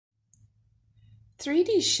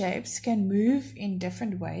3D shapes can move in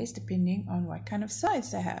different ways depending on what kind of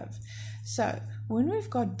sides they have. So when we've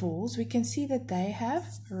got balls, we can see that they have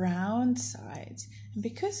round sides. And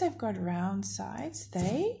because they've got round sides,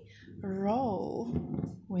 they roll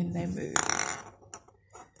when they move.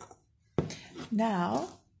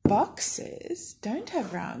 Now, boxes don't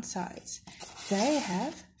have round sides. They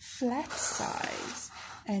have flat sides.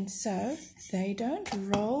 And so they don't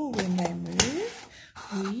roll when they move.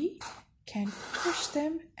 We can push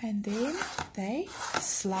them and then they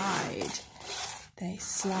slide. They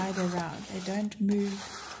slide around. They don't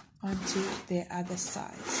move onto their other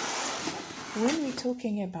sides. When we're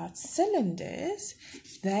talking about cylinders,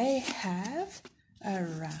 they have a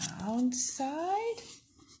round side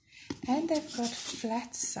and they've got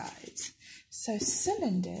flat sides. So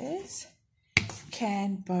cylinders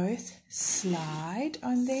can both slide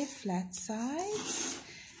on their flat sides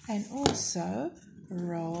and also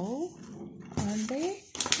roll on their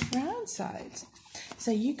round sides.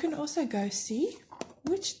 So you can also go see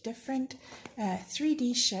which different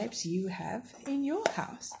 3D shapes you have in your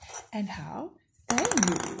house and how they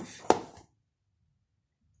move.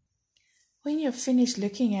 When you're finished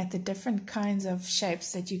looking at the different kinds of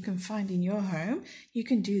shapes that you can find in your home, you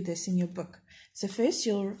can do this in your book. So first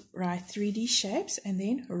you'll write 3D shapes and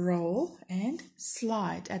then roll and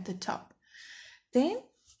slide at the top. Then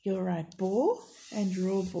you'll write ball and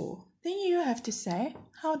draw ball. Then you have to say,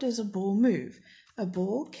 how does a ball move? A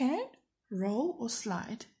ball can roll or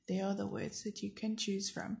slide. They are the words that you can choose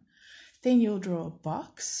from. Then you'll draw a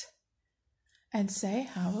box and say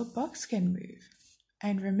how a box can move.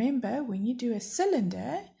 And remember, when you do a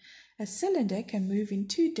cylinder can move in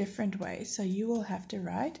two different ways. So you will have to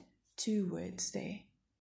write two words there.